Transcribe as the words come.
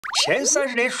前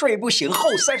30年睡不醒，后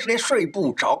30年睡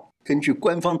不着。根据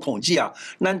官方统计啊，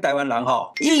咱台湾人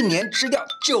1年吃掉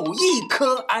9亿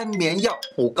颗安眠药，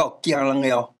我够惊人的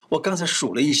哟。我刚才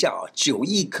数了一下啊，9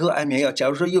亿颗安眠药，假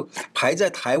如说又排在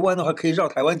台湾的话，可以绕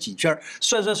台湾几圈，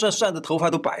算的头发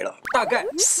都白了。大概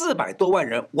400多万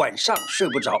人晚上睡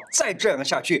不着，再这样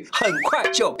下去，很快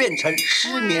就变成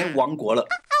失眠王国了。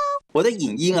我的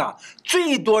影音啊，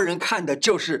最多人看的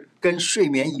就是跟睡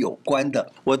眠有关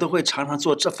的，我都会常常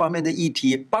做这方面的议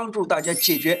题，帮助大家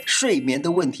解决睡眠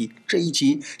的问题。这一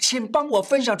集，请帮我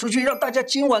分享出去，让大家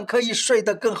今晚可以睡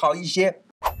得更好一些。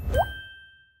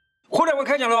胡两位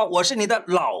开讲了，我是你的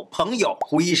老朋友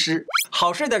胡医师。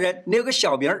好睡的人，你有个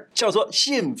小名叫做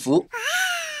幸福。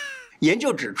研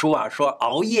究指出啊，说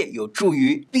熬夜有助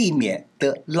于避免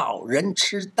得老人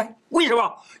痴呆。为什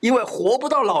么？因为活不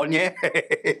到老年。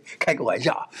开个玩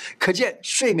笑啊！可见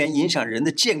睡眠影响人的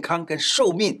健康跟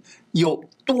寿命有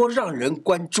多让人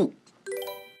关注。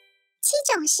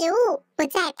7种食物不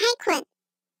再歹睏。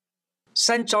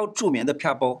3招助眠的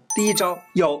撇步。第一招，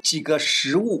有几个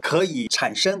食物可以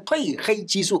产生褪黑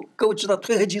激素。各位知道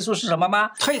褪黑激素是什么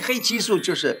吗？褪黑激素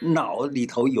就是脑里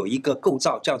头有一个构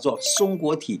造叫做松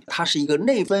果体，它是一个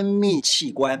内分泌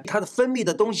器官，它的分泌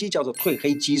的东西叫做褪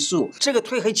黑激素。这个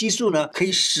褪黑激素呢，可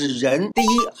以使人第一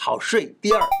好睡，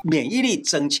第二免疫力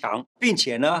增强，并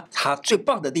且呢，它最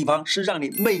棒的地方是让你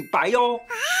美白哦。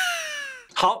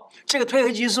好，这个褪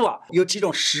黑激素啊，有几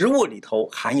种食物里头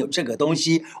含有这个东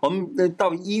西。我们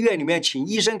到医院里面请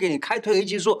医生给你开褪黑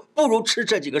激素，不如吃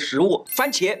这几个食物：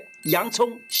番茄、洋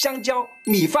葱、香蕉、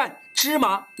米饭、芝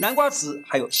麻、南瓜籽，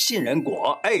还有杏仁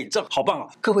果。哎，这好棒啊！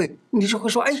各位，你就会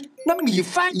说，哎，那米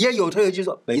饭也有褪黑激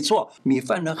素？没错，米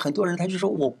饭呢，很多人他就说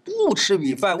我不吃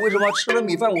米饭，为什么吃了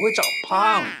米饭我会长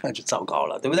胖？那就糟糕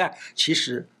了，对不对？其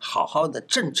实好好的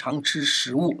正常吃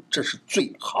食物，这是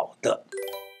最好的。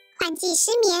换季失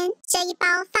眠，这一包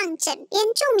放枕边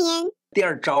助眠。第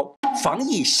二招，防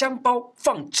疫香包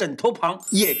放枕头旁，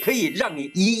也可以让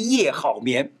你一夜好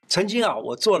眠。曾经啊，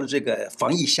我做了这个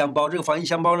防疫香包。这个防疫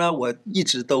香包呢，我一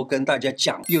直都跟大家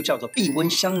讲，又叫做避温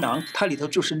香囊。它里头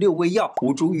就是6味药：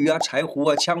吴茱萸啊、柴胡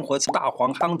啊、羌活、大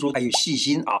黄、夯竹，还有细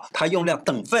辛啊。它用量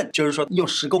等份，就是说用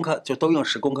10公克就都用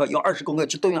10公克，用20公克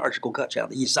就都用20公克，这样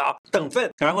的意思啊。等份，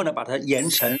然后呢，把它研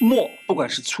成末，不管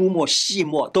是粗末、细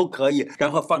末都可以。然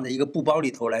后放在一个布包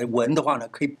里头来闻的话呢，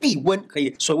可以避温，可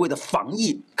以所谓的防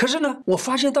疫。可是呢，我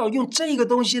发现到用这个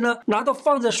东西呢，拿到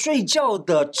放在睡觉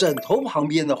的枕头旁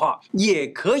边的话，也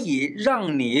可以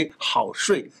让你好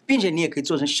睡，并且你也可以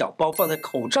做成小包放在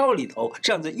口罩里头，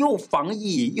这样子又防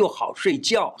疫又好睡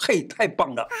觉，嘿，太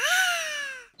棒了！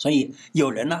所以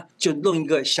有人呢就弄一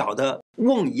个小的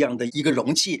瓮一样的一个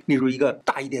容器，例如一个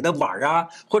大一点的碗啊，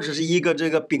或者是一个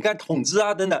这个饼干筒子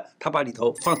啊等等，他把里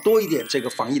头放多一点这个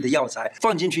防疫的药材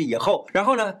放进去以后，然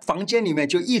后呢，房间里面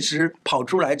就一直跑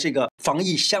出来这个防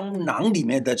疫香囊里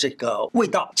面的这个味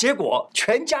道，结果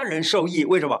全家人受益。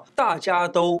为什么？大家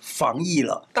都防疫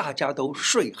了，大家都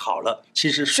睡好了。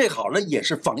其实睡好了也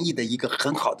是防疫的一个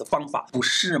很好的方法，不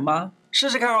是吗？试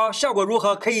试看哦，效果如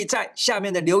何？可以在下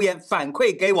面的留言反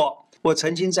馈给我。我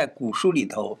曾经在古书里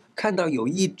头看到有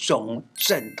一种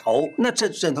枕头，那这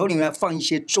枕头里面放一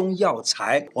些中药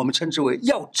材，我们称之为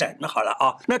药枕好了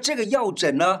啊。那这个药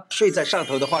枕呢，睡在上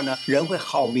头的话呢，人会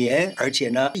好眠，而且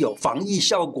呢有防疫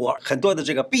效果，很多的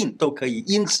这个病都可以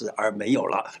因此而没有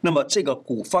了。那么这个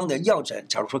古方的药枕，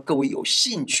假如说各位有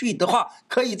兴趣的话，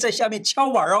可以在下面敲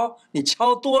碗哦。你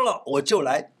敲多了，我就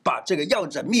来把这个药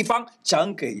枕秘方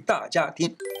讲给大家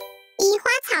听。以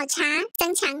花草茶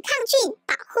增强抗菌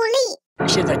保护力。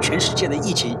现在全世界的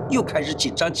疫情又开始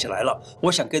紧张起来了，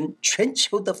我想跟全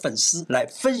球的粉丝来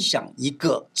分享一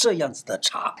个这样子的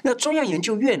茶。那中央研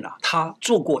究院啊，他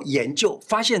做过研究，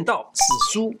发现到紫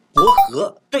苏、薄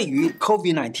荷对于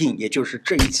COVID-19， 也就是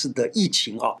这一次的疫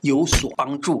情啊，有所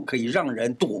帮助，可以让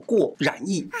人躲过染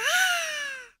疫。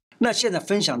那现在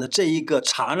分享的这一个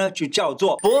茶呢，就叫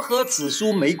做薄荷紫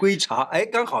苏玫瑰茶。哎，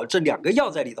刚好这2个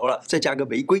药在里头了，再加个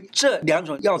玫瑰，这2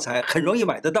种药材很容易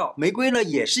买得到。玫瑰呢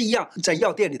也是一样，在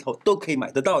药店里头都可以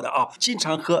买得到的啊。经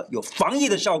常喝有防疫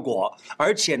的效果，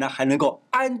而且呢还能够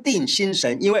安定心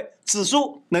神，因为紫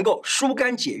苏能够疏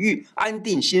肝解郁、安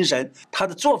定心神。它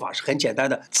的做法是很简单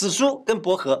的，紫苏跟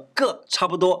薄荷各差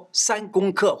不多3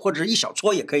公克，或者是1小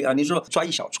撮也可以啊。你说抓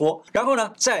1小撮，然后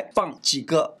呢再放几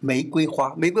个玫瑰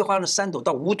花，玫瑰花呢3朵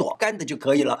到5朵，干的就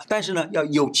可以了。但是呢要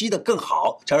有机的更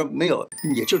好，假如没有，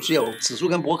也就只有紫苏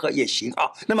跟薄荷也行啊。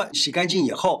那么洗干净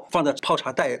以后，放在泡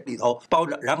茶袋里头包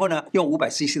着，然后呢用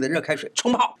500cc 的热开水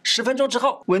冲泡，10分钟之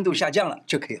后温度下降了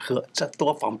就可以喝，这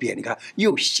多方便！你看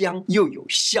又香又有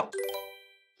效。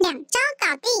2招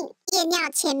搞定夜尿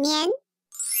浅眠。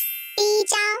第一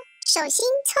招，手心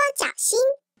搓脚心。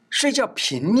睡觉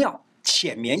频尿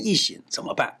浅眠易醒怎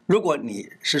么办？如果你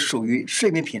是属于睡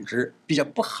眠品质比较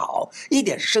不好，一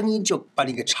点声音就把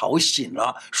你给吵醒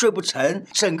了，睡不成，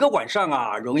整个晚上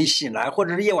啊容易醒来，或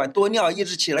者是夜晚多尿，一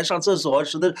直起来上厕所，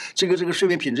使得这个睡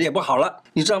眠品质也不好了。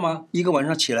你知道吗？一个晚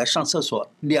上起来上厕所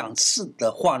2次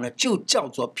的话呢，就叫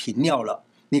做频尿了。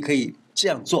你可以这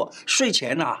样做，睡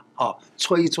前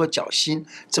搓一搓脚心，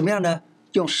怎么样呢？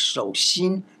用手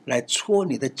心来搓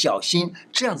你的脚心，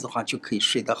这样子的话就可以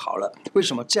睡得好了。为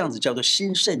什么这样子叫做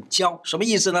心肾交？什么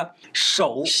意思呢？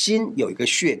手心有一个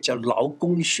穴叫劳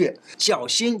宫穴，脚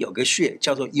心有个穴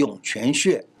叫做涌泉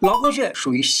穴。劳宫穴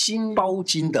属于心包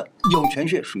经的，涌泉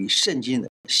穴属于肾经的。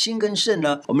心跟肾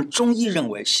呢，我们中医认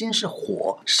为心是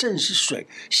火，肾是水，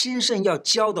心肾要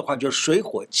交的话，就是水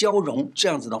火交融，这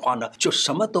样子的话呢，就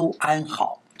什么都安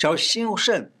好。只要心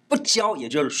肾不交，也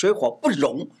就是水火不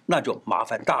容，那就麻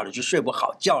烦大了，就睡不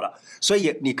好觉了。所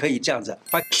以你可以这样子，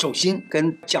把手心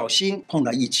跟脚心碰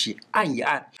到一起，按一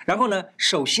按，然后呢，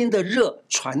手心的热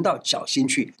传到脚心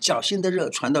去，脚心的热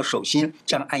传到手心，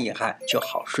这样按一按就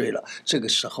好睡了。这个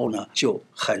时候呢，就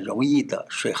很容易的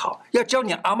睡好。要教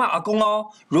你阿嬷阿公哦，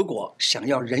如果想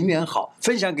要人缘好，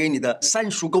分享给你的三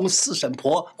叔公四婶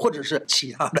婆，或者是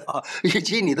其他的以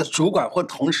及你的主管或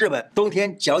同事们，冬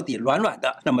天脚底软软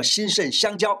的，那么心肾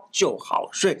相交就好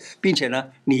睡，并且呢，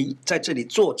你在这里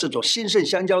做这种心肾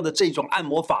相交的这种按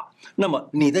摩法，那么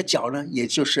你的脚呢，也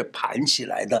就是盘起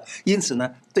来的，因此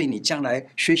呢，对你将来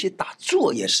学习打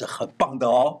坐也是很棒的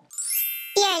哦。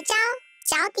第二招，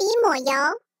脚底抹油。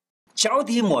脚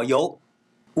底抹油，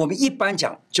我们一般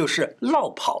讲就是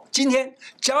落跑。今天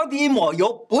脚底抹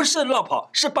油不是落跑，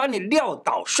是把你撂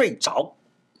倒睡着。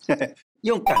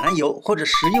用橄榄油或者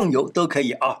食用油都可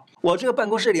以啊。我这个办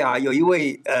公室里啊，有一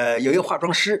位化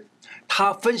妆师，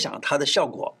他分享他的效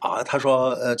果啊，他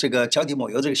说这个脚底抹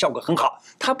油这个效果很好。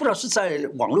他不知道是在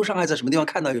网络上还是在什么地方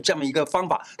看到有这么一个方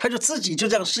法，他就自己就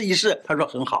这样试一试，他说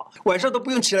很好，晚上都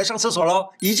不用起来上厕所喽，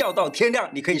一觉到天亮，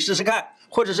你可以试试看，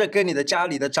或者是跟你的家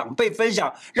里的长辈分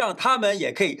享，让他们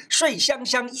也可以睡香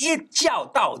香，一觉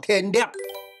到天亮。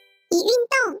以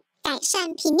运动改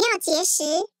善频尿结石。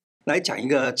来讲一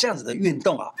个这样子的运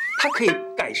动啊，它可以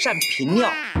改善频尿，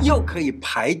又可以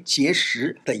排结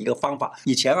石的一个方法。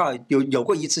以前啊有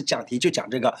过一次讲题就讲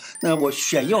这个，那我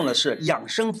选用的是养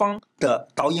生方的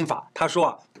导引法。他说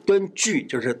啊，蹲踞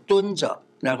就是蹲着，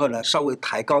然后呢稍微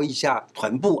抬高一下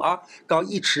臀部啊，高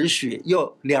1尺许，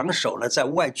用2手呢在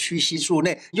外屈膝处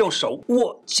内，用手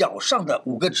握脚上的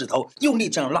5个指头，用力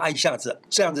这样拉一下子，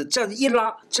这样子一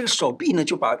拉，这个手臂呢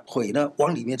就把腿呢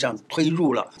往里面这样子推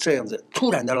入了，这样子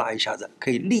突然的拉一下子，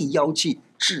可以利腰际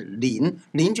治淋，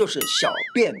淋就是小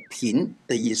便频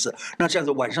的意思。那这样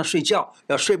子晚上睡觉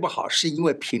要睡不好，是因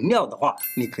为频尿的话，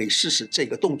你可以试试这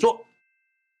个动作。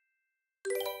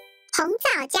红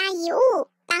枣加一物，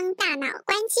帮大脑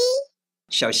关机。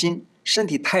小心身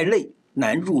体太累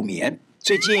难入眠。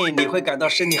最近你会感到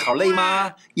身体好累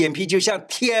吗？眼皮就像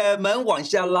铁门往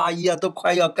下拉一样，都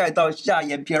快要盖到下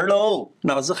眼皮喽。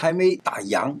脑子还没打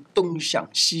烊，东想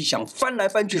西想，翻来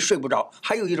翻去睡不着。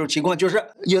还有一种情况就是，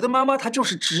有的妈妈她就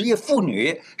是职业妇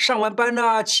女，上完班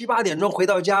啊7、8点钟回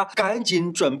到家，赶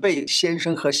紧准备先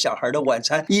生和小孩的晚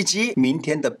餐以及明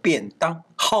天的便当。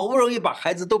好不容易把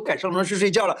孩子都赶上床去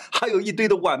睡觉了，还有一堆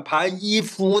的碗盘衣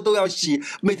服都要洗，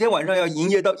每天晚上要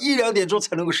营业到1、2点钟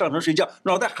才能够上床睡觉，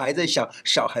脑袋还在想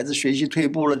小孩子学习退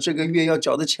步了，这个月要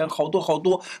缴的钱好多好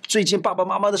多，最近爸爸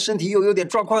妈妈的身体又有点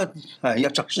状况，要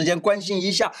找时间关心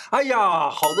一下。哎呀，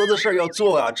好多的事要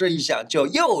做啊，这一想就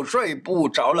又睡不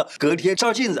着了。隔天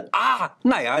照镜子啊，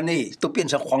奈安内都变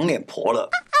成黄脸婆了。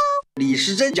李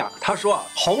时珍讲，他说啊，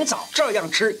红枣这样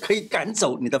吃可以赶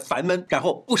走你的烦闷，然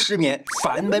后不失眠、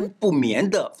烦闷不眠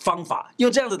的方法。用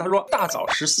这样子，他说大枣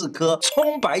14颗，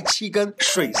葱白7根，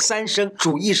水3升，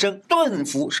煮1升，炖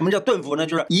服。什么叫炖服呢？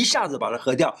就是一下子把它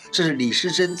喝掉。这是李时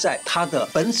珍在他的《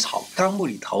本草纲目》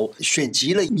里头选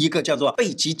集了一个叫做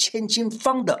备急千金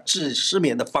方的治失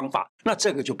眠的方法。那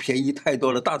这个就便宜太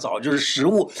多了，大枣就是食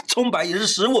物，葱白也是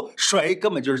食物，水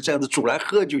根本就是这样子煮来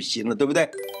喝就行了，对不对？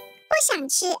不想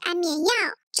吃安眠药，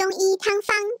中医汤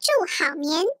方助好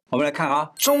眠。我们来看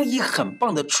啊，中医很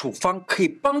棒的处方可以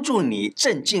帮助你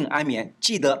镇静安眠，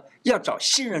记得要找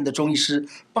信任的中医师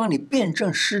帮你辨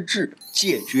证施治，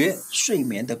解决睡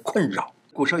眠的困扰。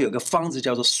古时候有个方子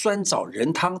叫做酸枣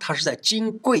仁汤，它是在《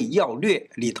金匮要略》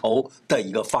里头的一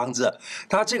个方子。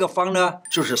它这个方呢，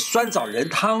就是酸枣仁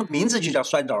汤，名字就叫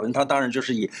酸枣仁汤，当然就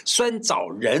是以酸枣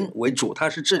仁为主。它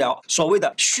是治疗所谓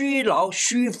的虚劳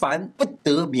虚烦不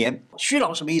得眠。虚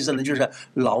劳什么意思呢？就是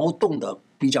劳动的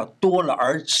比较多了，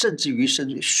而甚至于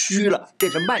虚了，变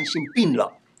成慢性病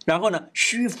了。然后呢，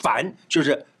虚烦就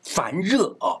是烦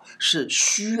热啊，是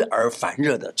虚而烦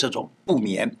热的这种不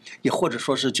眠，也或者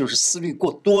说是就是思虑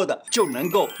过多的，就能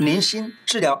够宁心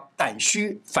治疗胆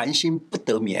虚烦心不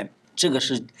得眠。这个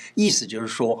是意思就是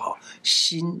说哈，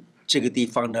心这个地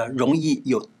方呢，容易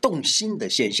有动心的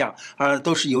现象，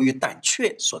都是由于胆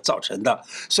怯所造成的。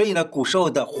所以呢，古时候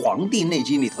的《黄帝内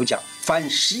经》里头讲，凡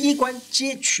11官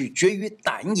皆取决于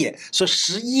胆也。说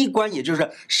11官，也就是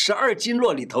12经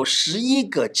络里头11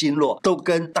个经络都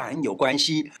跟胆有关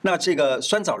系。那这个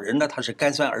酸枣仁呢，它是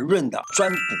甘酸而润的，专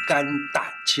补肝胆。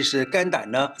其实肝胆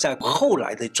呢，在后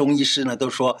来的中医师呢都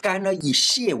说，肝呢以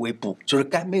泻为补，就是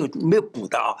肝没有补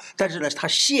的啊，但是呢它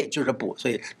泻就是补，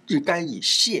所以肝以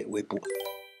泻为补。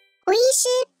胡医师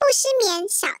不失眠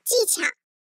小技巧，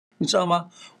你知道吗？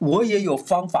我也有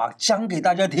方法讲给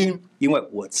大家听，因为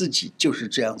我自己就是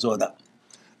这样做的。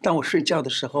当我睡觉的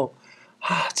时候，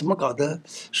怎么搞的？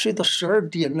睡到12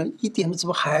点了，1点了，怎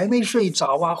么还没睡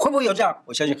着啊？会不会有这样？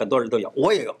我相信很多人都有，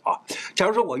我也有啊。假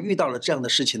如说我遇到了这样的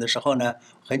事情的时候呢，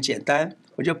很简单，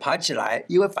我就爬起来，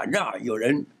因为反正有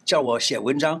人叫我写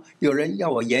文章，有人要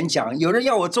我演讲，有人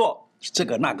要我做这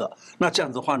个那个，那这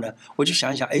样子的话呢，我就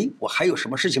想一想，我还有什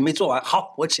么事情没做完？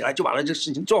好，我起来就把这个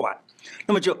事情做完，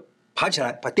那么就爬起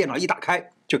来，把电脑一打开，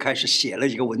就开始写了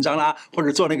一个文章啦，或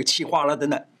者做那个企划啦等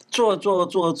等。做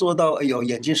到，哎呦，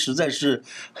眼睛实在是，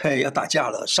要打架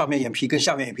了，上面眼皮跟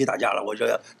下面眼皮打架了，我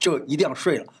就一定要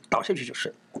睡了，倒下去就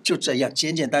睡，就这样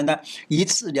简简单单，1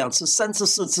次、2次、3次、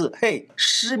4次，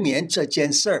失眠这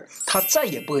件事儿，它再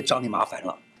也不会找你麻烦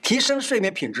了。提升睡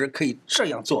眠品质可以这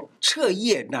样做：彻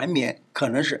夜难眠可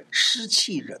能是湿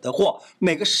气惹的祸。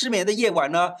每个失眠的夜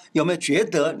晚呢，有没有觉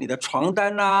得你的床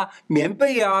单啊、棉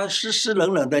被啊湿湿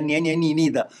冷冷的、黏黏腻腻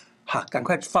的？赶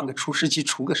快放个除湿机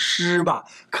除个湿吧，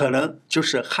可能就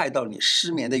是害到你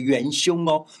失眠的元凶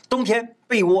哦。冬天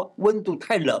被窝温度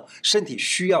太冷，身体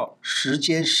需要时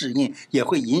间适应，也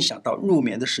会影响到入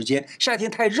眠的时间。夏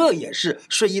天太热也是，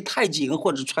睡衣太紧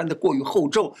或者穿得过于厚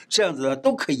重，这样子呢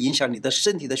都可以影响你的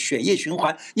身体的血液循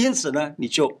环，因此呢你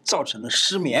就造成了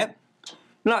失眠。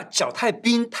那脚太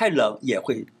冰太冷也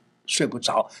会睡不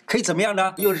着，可以怎么样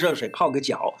呢？用热水泡个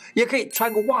脚，也可以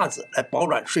穿个袜子来保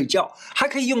暖睡觉，还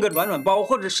可以用个暖包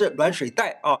或者是暖水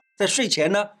袋啊，在睡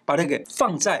前呢把它给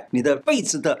放在你的被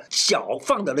子的脚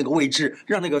放的那个位置，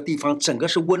让那个地方整个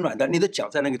是温暖的，你的脚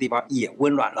在那个地方也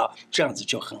温暖了，这样子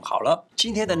就很好了。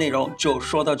今天的内容就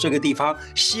说到这个地方，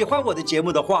喜欢我的节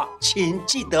目的话，请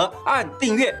记得按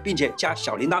订阅并且加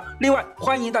小铃铛。另外，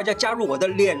欢迎大家加入我的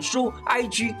脸书、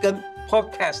IG 跟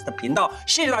Podcast 的频道，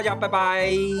谢谢大家，拜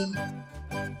拜。